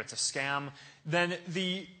something, or it's a scam, then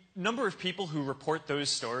the number of people who report those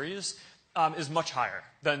stories is much higher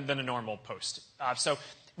than a normal post. So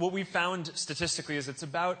what we found statistically is it's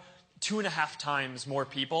about 2.5 times more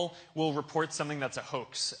people will report something that's a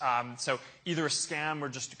hoax. So either a scam or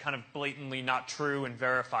just kind of blatantly not true and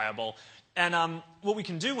verifiable. And what we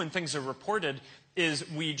can do when things are reported is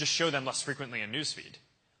we just show them less frequently in newsfeed,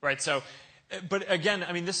 right? So, but again,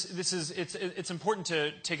 I mean, it's important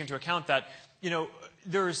to take into account that,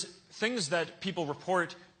 there's things that people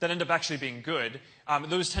report that end up actually being good.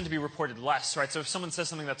 Those tend to be reported less, right? So if someone says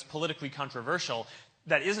something that's politically controversial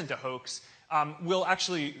that isn't a hoax, we'll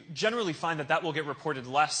actually generally find that that will get reported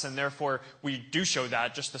less, and therefore we do show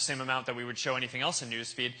that just the same amount that we would show anything else in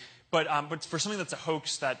newsfeed. But for something that's a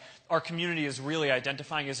hoax that our community is really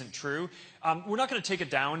identifying isn't true, we're not going to take it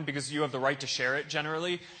down because you have the right to share it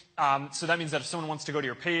generally. So that means that if someone wants to go to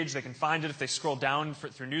your page, they can find it. If they scroll down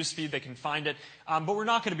through newsfeed, they can find it. But we're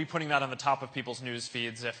not going to be putting that on the top of people's news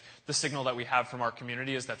feeds if the signal that we have from our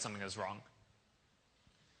community is that something is wrong.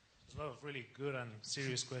 There's a lot of really good and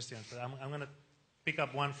serious questions, but I'm going to pick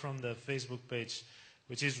up one from the Facebook page,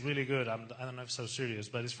 which is really good. I don't know if it's so serious,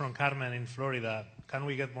 but it's from Carmen in Florida. Can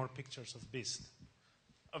we get more pictures of Beast?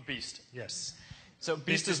 Of Beast? Yes. So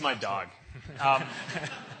Beast is my dog.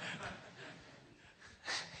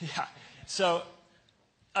 Yeah. So,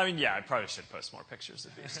 I mean, yeah, I probably should post more pictures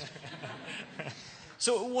of Beast.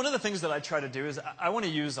 So one of the things that I try to do is I want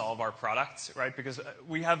to use all of our products, right? Because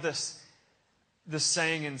we have this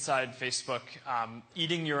saying inside Facebook,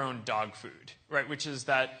 eating your own dog food, right? Which is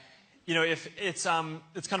that, if it's kind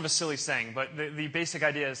of a silly saying, but the basic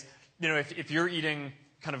idea is, if you're eating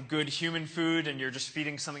kind of good human food and you're just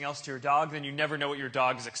feeding something else to your dog, then you never know what your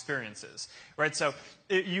dog's experience is, right? So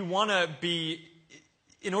you want to be,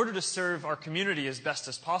 in order to serve our community as best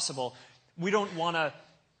as possible, we don't want to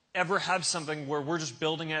ever have something where we're just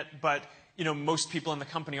building it, but most people in the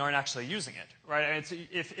company aren't actually using it, right?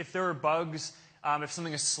 If there are bugs, if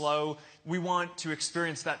something is slow, we want to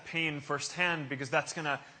experience that pain firsthand because that's going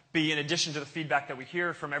to be in addition to the feedback that we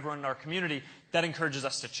hear from everyone in our community that encourages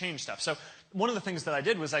us to change stuff. So one of the things that I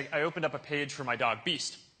did was I opened up a page for my dog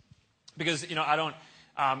Beast because I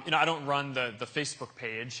don't run the Facebook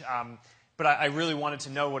page, but I really wanted to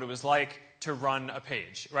know what it was like to run a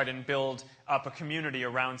page, right, and build up a community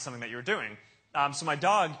around something that you're doing. So my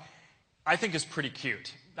dog, I think, is pretty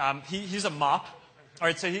cute. He's a mop. All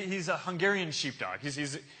right, so he's a Hungarian sheepdog.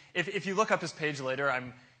 If you look up his page later,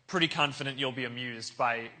 I'm pretty confident you'll be amused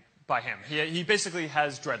by him. He basically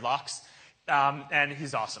has dreadlocks, and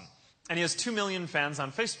he's awesome. And he has 2 million fans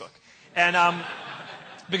on Facebook. And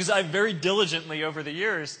because I've very diligently over the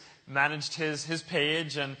years managed his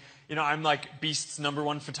page, and I'm like Beast's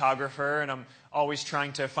 #1 photographer, and I'm always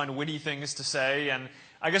trying to find witty things to say. And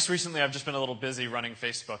I guess recently I've just been a little busy running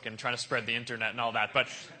Facebook and trying to spread the internet and all that. But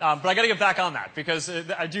I got to get back on that because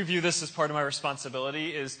I do view this as part of my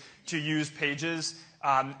responsibility is to use pages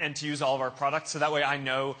and to use all of our products. So that way I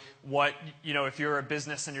know what, if you're a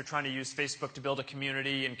business and you're trying to use Facebook to build a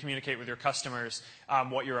community and communicate with your customers,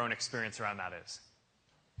 what your own experience around that is.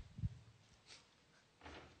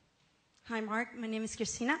 Hi, Mark. My name is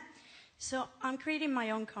Christina. So I'm creating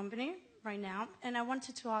my own company right now, and I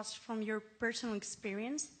wanted to ask from your personal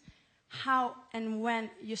experience, how and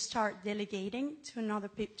when you start delegating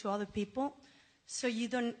to other people, so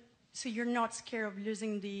you're not scared of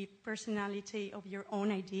losing the personality of your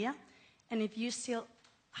own idea, and if you still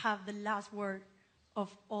have the last word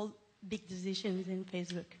of all big decisions in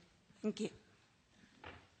Facebook. Thank you.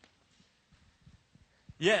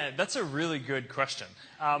 Yeah, that's a really good question.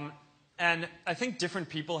 And I think different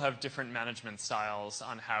people have different management styles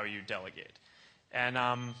on how you delegate. And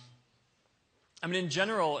I mean, in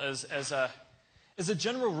general, as a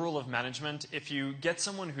general rule of management, if you get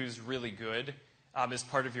someone who's really good as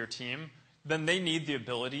part of your team, then they need the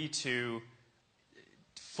ability to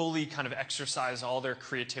fully kind of exercise all their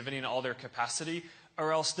creativity and all their capacity,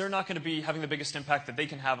 or else they're not going to be having the biggest impact that they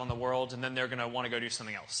can have on the world, and then they're going to want to go do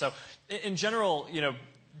something else. So in general,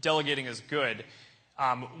 delegating is good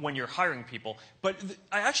when you're hiring people. But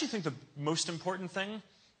I actually think the most important thing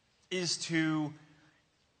is to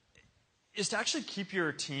actually keep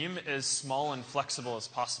your team as small and flexible as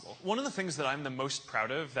possible. One of the things that I'm the most proud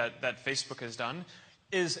of that Facebook has done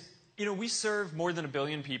is, we serve more than 1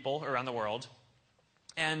 billion people around the world,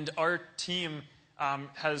 and our team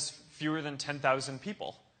has fewer than 10,000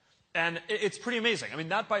 people. And it's pretty amazing. I mean,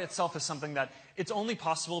 that by itself is something that it's only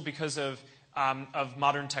possible because of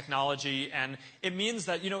modern technology, and it means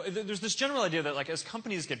that, there's this general idea that, like, as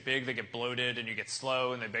companies get big, they get bloated, and you get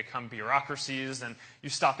slow, and they become bureaucracies, and you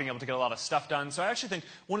stop being able to get a lot of stuff done. So I actually think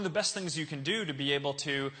one of the best things you can do to be able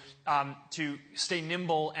to stay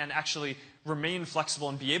nimble and actually remain flexible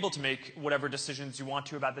and be able to make whatever decisions you want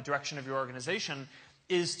to about the direction of your organization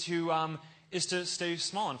is to stay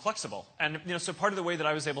small and flexible. And, so part of the way that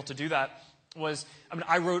I was able to do that was,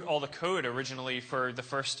 I wrote all the code originally for the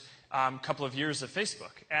first couple of years of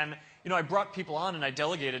Facebook. And I brought people on and I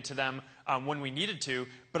delegated to them when we needed to,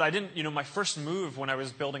 but I didn't, my first move when I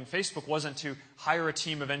was building Facebook wasn't to hire a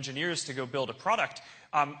team of engineers to go build a product.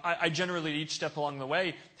 I generally, each step along the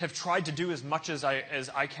way, have tried to do as much as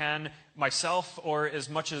I can myself, or as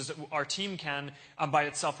much as our team can by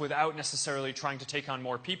itself, without necessarily trying to take on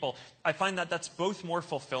more people. I find that that's both more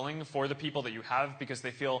fulfilling for the people that you have, because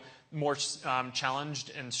they feel more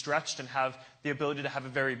challenged and stretched and have the ability to have a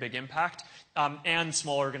very big impact. And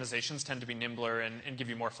small organizations tend to be nimbler and give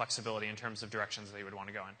you more flexibility in terms of directions that you would want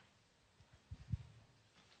to go in.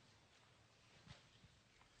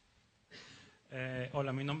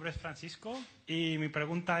 Hola, mi nombre es Francisco y mi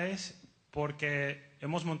pregunta es porque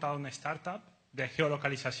hemos montado una startup de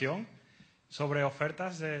geolocalización sobre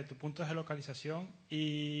ofertas de tu punto de geolocalización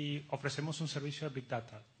y ofrecemos un servicio de Big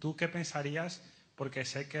Data. ¿Tú qué pensarías? Porque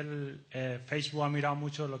sé que Facebook ha mirado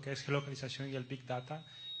mucho lo que es geolocalización y el Big Data.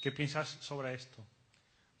 ¿Qué piensas sobre esto?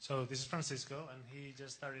 So this is Francisco, and he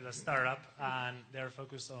just started a startup, and they're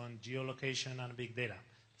focused on geolocation and big data.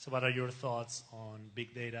 So what are your thoughts on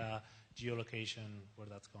big data, geolocation, where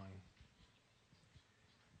that's going?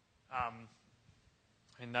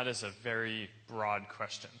 That is a very broad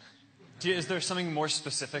question. Is there something more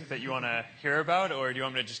specific that you want to hear about, or do you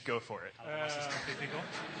want me to just go for it?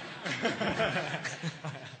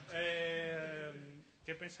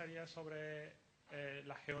 ¿Qué pensarías sobre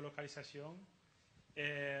la geolocalización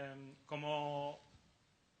como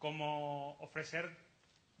ofrecer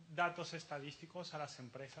datos estadísticos a las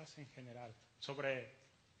empresas en general sobre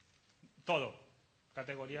todo,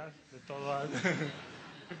 categorías de todo?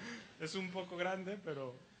 Es un poco grande,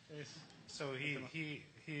 pero es... So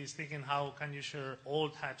he's thinking, how can you share all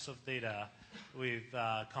types of data with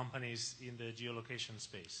companies in the geolocation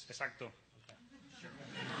space? Exacto. Okay.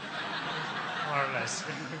 More or less.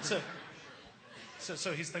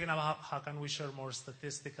 So he's talking about how can we share more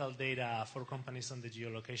statistical data for companies in the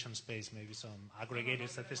geolocation space, maybe some aggregated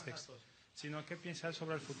statistics. Sino, ¿qué piensas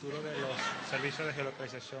sobre el futuro de los servicios de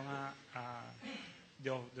geolocalización de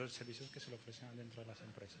los servicios que se le ofrecen dentro de las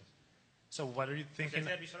empresas? So what are you thinking?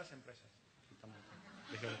 Servicio a las empresas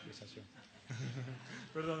de geolocalización.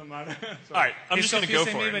 Perdón, Omar. All right, I'm just going to go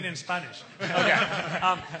for it. Even in Spanish. Okay.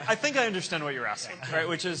 I think I understand what you're asking, right?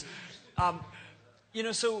 Which is,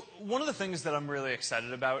 so one of the things that I'm really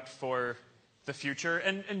excited about for the future,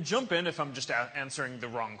 and jump in if I'm just answering the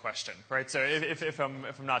wrong question, right? So if I'm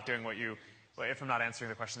not doing if I'm not answering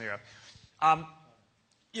the question that you have.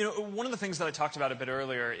 One of the things that I talked about a bit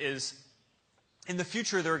earlier is, in the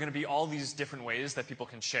future, there are going to be all these different ways that people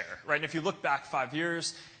can share, right? And if you look back 5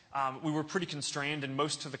 years, we were pretty constrained, and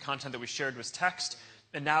most of the content that we shared was text.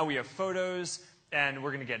 And now we have photos, and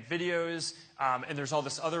we're going to get videos, and there's all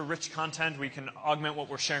this other rich content. We can augment what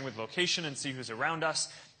we're sharing with location and see who's around us.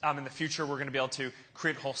 In the future, we're going to be able to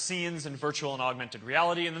create whole scenes in virtual and augmented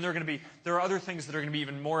reality. And then there are other things that are going to be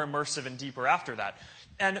even more immersive and deeper after that.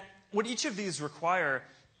 And what each of these require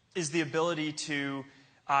is the ability to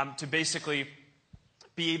basically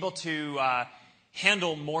be able to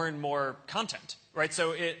handle more and more content, right?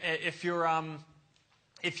 So if you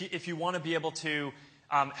want to be able to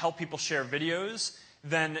help people share videos,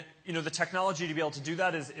 then the technology to be able to do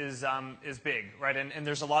that is big, right? And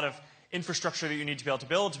there's a lot of infrastructure that you need to be able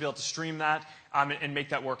to stream that and make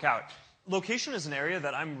that work out. Location is an area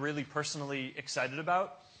that I'm really personally excited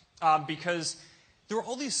about because there are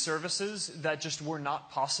all these services that just were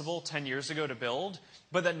not possible 10 years ago to build,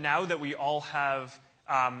 but that now that we all have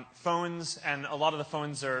phones, and a lot of the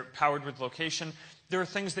phones are powered with location, there are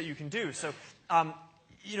things that you can do. So,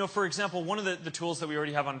 for example, one of the tools that we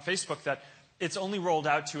already have on Facebook that it's only rolled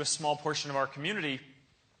out to a small portion of our community,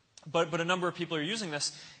 but a number of people are using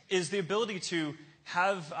this, is the ability to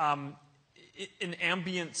have an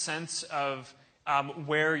ambient sense of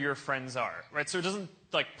where your friends are, right? So it doesn't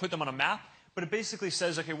put them on a map, but it basically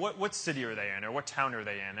says, okay, what city are they in, or what town are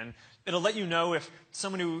they in? And it'll let you know if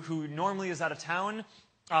someone who normally is out of town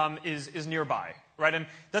is nearby, right? And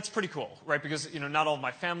that's pretty cool, right? Because, not all of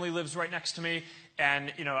my family lives right next to me.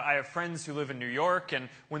 And, I have friends who live in New York. And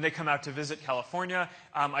when they come out to visit California,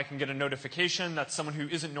 I can get a notification that someone who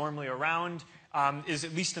isn't normally around is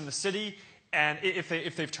at least in the city, and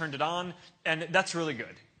if they've turned it on. And that's really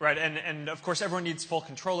good, right? And of course, everyone needs full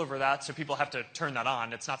control over that, so people have to turn that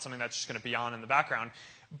on. It's not something that's just going to be on in the background.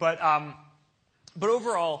 But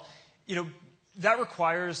overall, that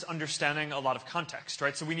requires understanding a lot of context,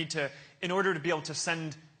 right? So we need to, in order to be able to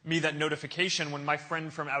send me that notification when my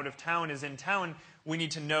friend from out of town is in town, we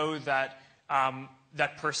need to know that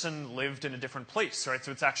that person lived in a different place, right?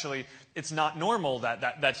 So it's not normal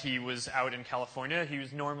that he was out in California. He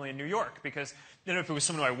was normally in New York, because if it was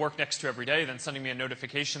someone who I work next to every day, then sending me a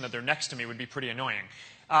notification that they're next to me would be pretty annoying.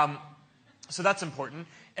 So that's important.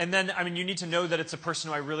 And then, you need to know that it's a person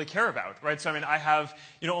who I really care about, right? So, I have,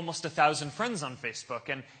 almost 1,000 friends on Facebook.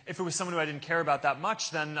 And if it was someone who I didn't care about that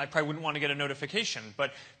much, then I probably wouldn't want to get a notification.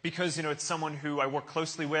 But because, it's someone who I work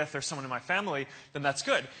closely with or someone in my family, then that's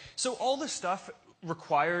good. So all this stuff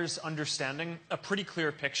requires understanding a pretty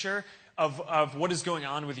clear picture of what is going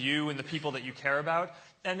on with you and the people that you care about.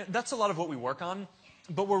 And that's a lot of what we work on.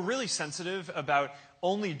 But we're really sensitive about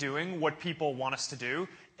only doing what people want us to do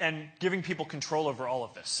and giving people control over all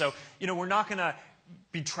of this. So, we're not going to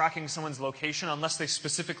be tracking someone's location unless they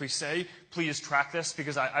specifically say, please track this,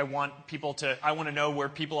 because I want to know where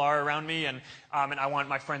people are around me, and I want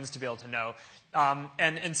my friends to be able to know.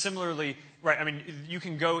 And similarly, right, you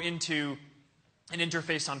can go into an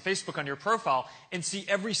interface on Facebook on your profile and see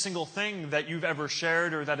every single thing that you've ever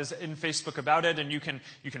shared or that is in Facebook about it, and you can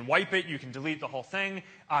wipe it, you can delete the whole thing,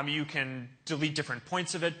 you can delete different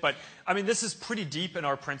points of it. But this is pretty deep in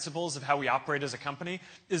our principles of how we operate as a company,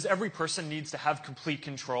 is every person needs to have complete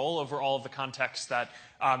control over all of the context that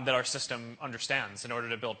our system understands in order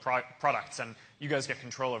to build products, and you guys get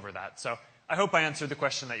control over that. So I hope I answered the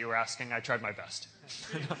question that you were asking. I tried my best.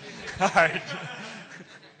 All right.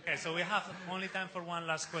 Okay, so we have only time for one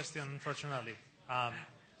last question, unfortunately.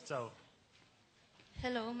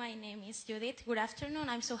 Hello, my name is Judith. Good afternoon.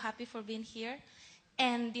 I'm so happy for being here.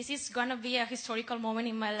 And this is going to be a historical moment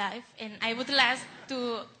in my life. And I would like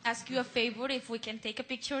to ask you a favor, if we can take a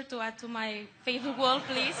picture to add to my Facebook wall,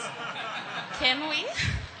 please. Can we?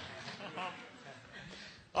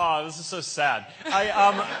 Oh, this is so sad.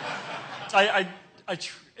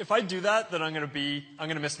 If I do that, then I'm going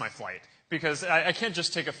to miss my flight. Because I can't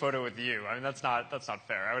just take a photo with you. That's not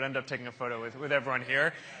fair. I would end up taking a photo with everyone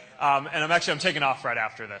here. And I'm taking off right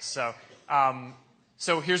after this.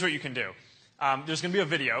 So here's what you can do. There's going to be a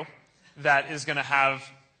video that is going to have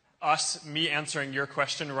me answering your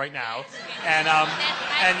question right now.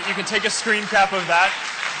 And you can take a screen cap of that.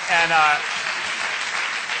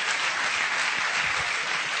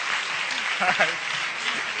 All right.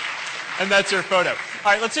 And that's your photo. All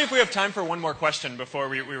right, let's see if we have time for one more question before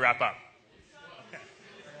we wrap up.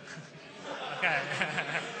 Okay.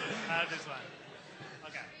 This one.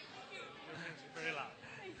 Okay. Pretty loud.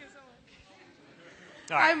 Thank you so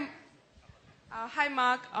much. Right. Hi,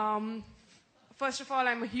 Mark. First of all,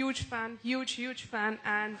 I'm a huge fan, huge fan,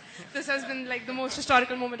 and this has been like the most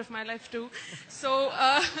historical moment of my life too. So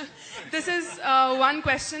this is one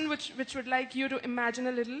question which would like you to imagine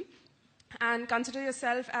a little and consider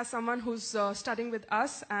yourself as someone who's studying with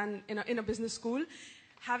us and in a business school.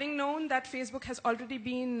 Having known that Facebook has already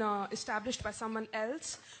been established by someone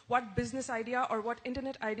else, what business idea or what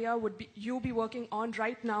internet idea would you be working on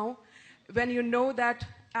right now when you know that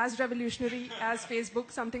as revolutionary as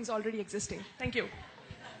Facebook, something's already existing? Thank you.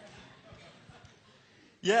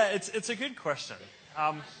 Yeah, it's a good question.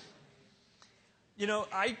 I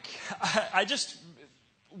just,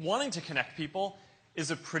 wanting to connect people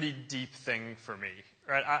is a pretty deep thing for me,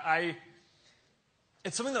 right?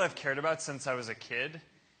 It's something that I've cared about since I was a kid.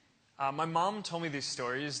 My mom told me these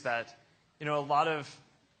stories that, a lot of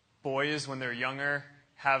boys when they're younger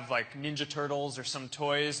have like Ninja Turtles or some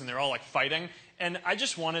toys and they're all like fighting. And I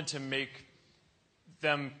just wanted to make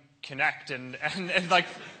them connect and like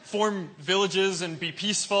form villages and be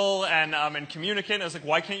peaceful and communicate. And I was like,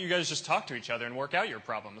 why can't you guys just talk to each other and work out your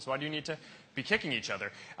problems? Why do you need to be kicking each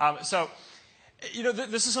other?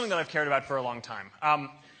 This is something that I've cared about for a long time.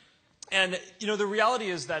 And the reality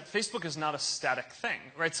is that Facebook is not a static thing,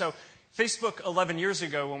 right? So Facebook 11 years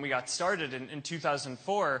ago when we got started in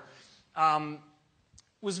 2004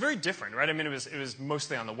 was very different, right? It was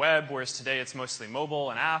mostly on the web, whereas today it's mostly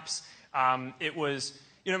mobile and apps.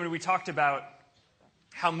 We talked about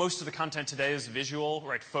how most of the content today is visual,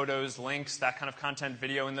 right? Photos, links, that kind of content,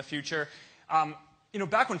 video in the future.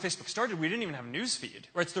 Back when Facebook started, we didn't even have a news feed,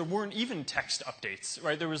 right? So there weren't even text updates,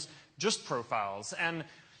 right? There was just profiles. And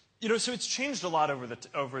so it's changed a lot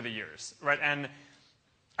over the years, right? And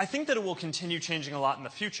I think that it will continue changing a lot in the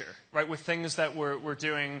future, right? With things that we're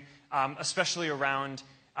doing, especially around,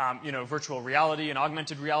 virtual reality and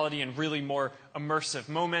augmented reality and really more immersive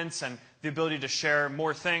moments and the ability to share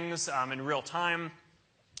more things in real time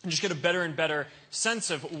and just get a better and better sense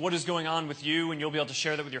of what is going on with you, and you'll be able to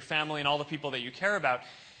share that with your family and all the people that you care about.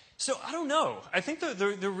 So I don't know. I think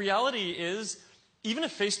the reality is, even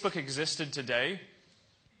if Facebook existed today,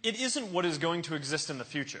 it isn't what is going to exist in the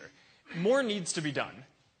future. More needs to be done,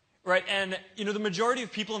 right? And, the majority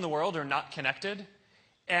of people in the world are not connected.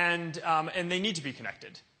 and they need to be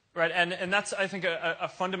connected, right? And that's, I think, a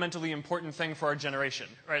fundamentally important thing for our generation,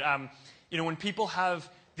 right? When people have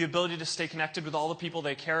the ability to stay connected with all the people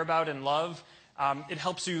they care about and love, it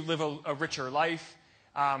helps you live a richer life.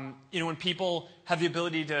 When people have the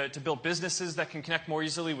ability to build businesses that can connect more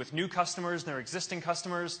easily with new customers than their existing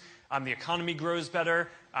customers, the economy grows better,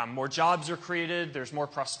 more jobs are created, there's more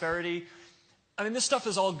prosperity. I mean, this stuff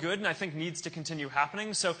is all good and I think needs to continue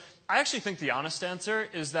happening. So I actually think the honest answer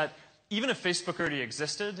is that even if Facebook already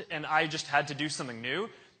existed and I just had to do something new,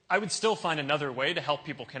 I would still find another way to help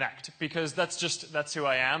people connect, because that's who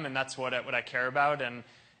I am, and that's what I care about,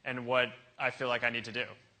 and what I feel like I need to do.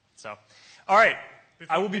 So, all right.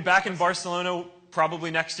 I will be back in Barcelona probably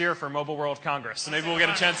next year for Mobile World Congress, so maybe we'll get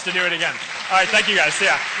a chance to do it again. All right, thank you guys. See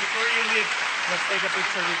ya. Before you leave, let's take a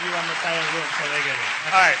picture with you on the side of the room so they get it.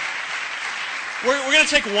 All right. We're going to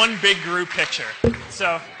take one big group picture.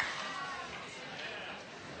 So.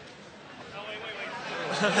 Oh, wait.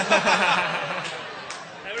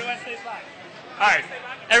 Everyone stays back. All right.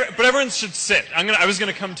 But everyone should sit. I was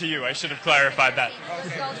going to come to you. I should have clarified that.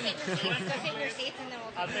 Go sit in your seats. Go sit in your seats, and then we'll.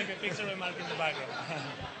 I'll take a picture with Mark in the background.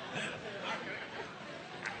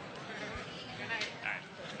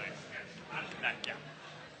 Yeah.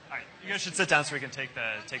 All right. You guys should sit down so we can take the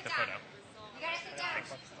photo. You gotta sit down.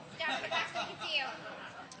 Sit down so the back so we can see you.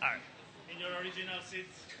 All right. In your original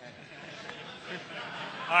seats.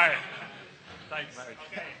 All right. Thanks.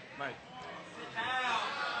 Okay. Bye.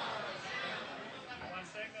 1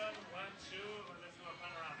 second. 1, 2. Let's do a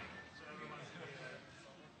panoramic so everyone can see that.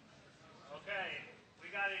 Okay. We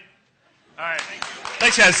got it. All right. Thank you.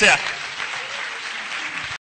 Thanks, guys. See ya.